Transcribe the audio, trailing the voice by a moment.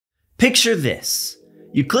Picture this.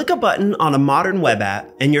 You click a button on a modern web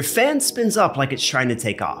app and your fan spins up like it's trying to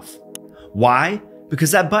take off. Why? Because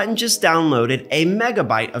that button just downloaded a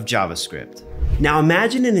megabyte of JavaScript. Now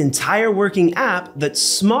imagine an entire working app that's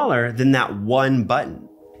smaller than that one button.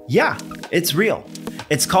 Yeah, it's real.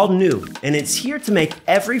 It's called New, and it's here to make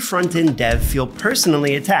every front-end dev feel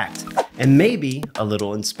personally attacked and maybe a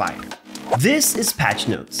little inspired. This is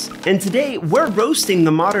Patchnotes, and today we're roasting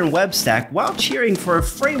the modern web stack while cheering for a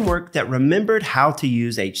framework that remembered how to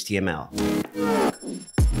use HTML.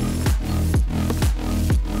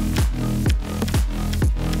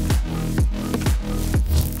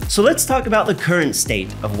 So let's talk about the current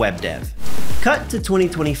state of web dev. Cut to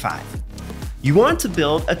 2025. You want to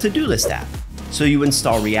build a to-do list app. So you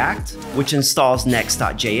install React, which installs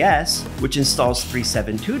Next.js, which installs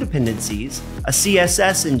 372 dependencies, a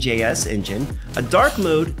CSS and JS engine, a dark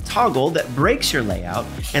mode toggle that breaks your layout,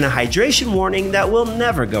 and a hydration warning that will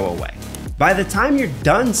never go away. By the time you're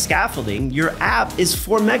done scaffolding, your app is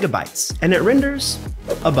 4 megabytes, and it renders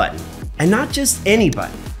a button. And not just any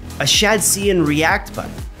button, a Shadcyan React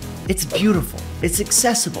button. It's beautiful, it's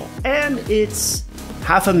accessible, and it's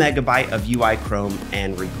half a megabyte of UI Chrome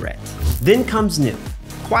and regret. Then comes New,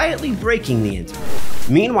 quietly breaking the internet.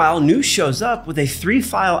 Meanwhile, New shows up with a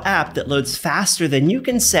 3-file app that loads faster than you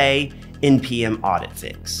can say npm audit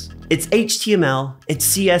fix. It's HTML,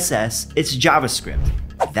 it's CSS, it's JavaScript.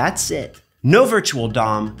 That's it. No virtual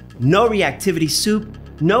DOM, no reactivity soup,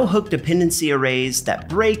 no hook dependency arrays that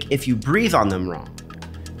break if you breathe on them wrong.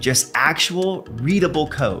 Just actual readable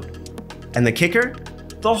code. And the kicker?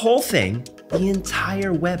 The whole thing, the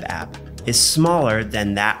entire web app, is smaller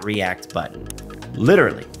than that React button.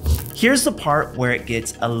 Literally. Here's the part where it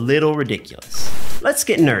gets a little ridiculous. Let's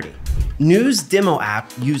get nerdy. New's demo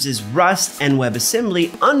app uses Rust and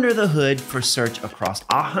WebAssembly under the hood for search across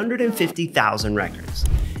 150,000 records.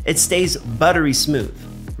 It stays buttery smooth.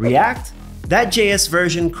 React? That JS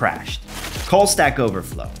version crashed. Call stack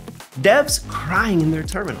overflow. Devs crying in their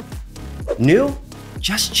terminal. New?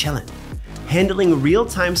 Just chillin'. Handling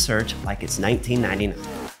real-time search like it's 1999.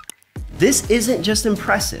 This isn't just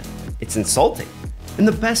impressive, it's insulting in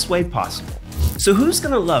the best way possible. So who's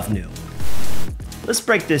gonna love New? Let's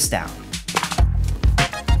break this down.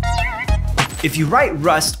 If you write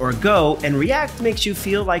Rust or Go and React makes you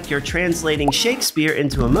feel like you're translating Shakespeare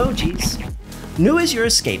into emojis, New is your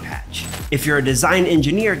escape hatch. If you're a design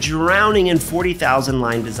engineer drowning in 40,000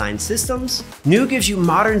 line design systems, New gives you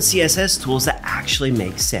modern CSS tools that actually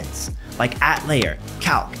make sense, like @layer,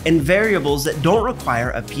 calc, and variables that don't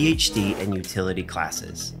require a PhD in utility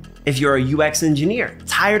classes. If you're a UX engineer,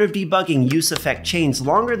 tired of debugging use effect chains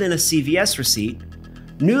longer than a CVS receipt,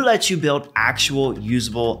 New lets you build actual,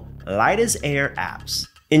 usable, light as air apps.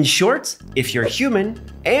 In short, if you're human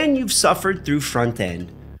and you've suffered through front end,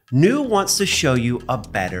 New wants to show you a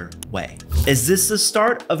better way. Is this the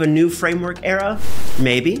start of a new framework era?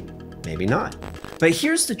 Maybe, maybe not. But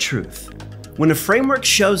here's the truth. When a framework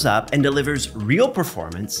shows up and delivers real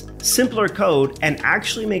performance, simpler code, and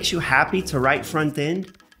actually makes you happy to write front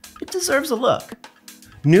end, it deserves a look.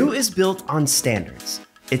 New is built on standards.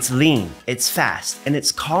 It's lean, it's fast, and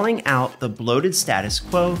it's calling out the bloated status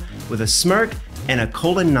quo with a smirk and a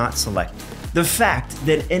colon not selected. The fact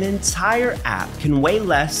that an entire app can weigh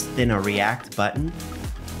less than a React button,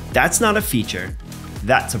 that's not a feature,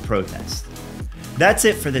 that's a protest. That's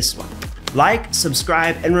it for this one. Like,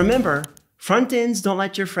 subscribe, and remember, front ends don't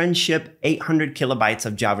let your friends ship 800 kilobytes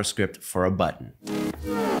of JavaScript for a button.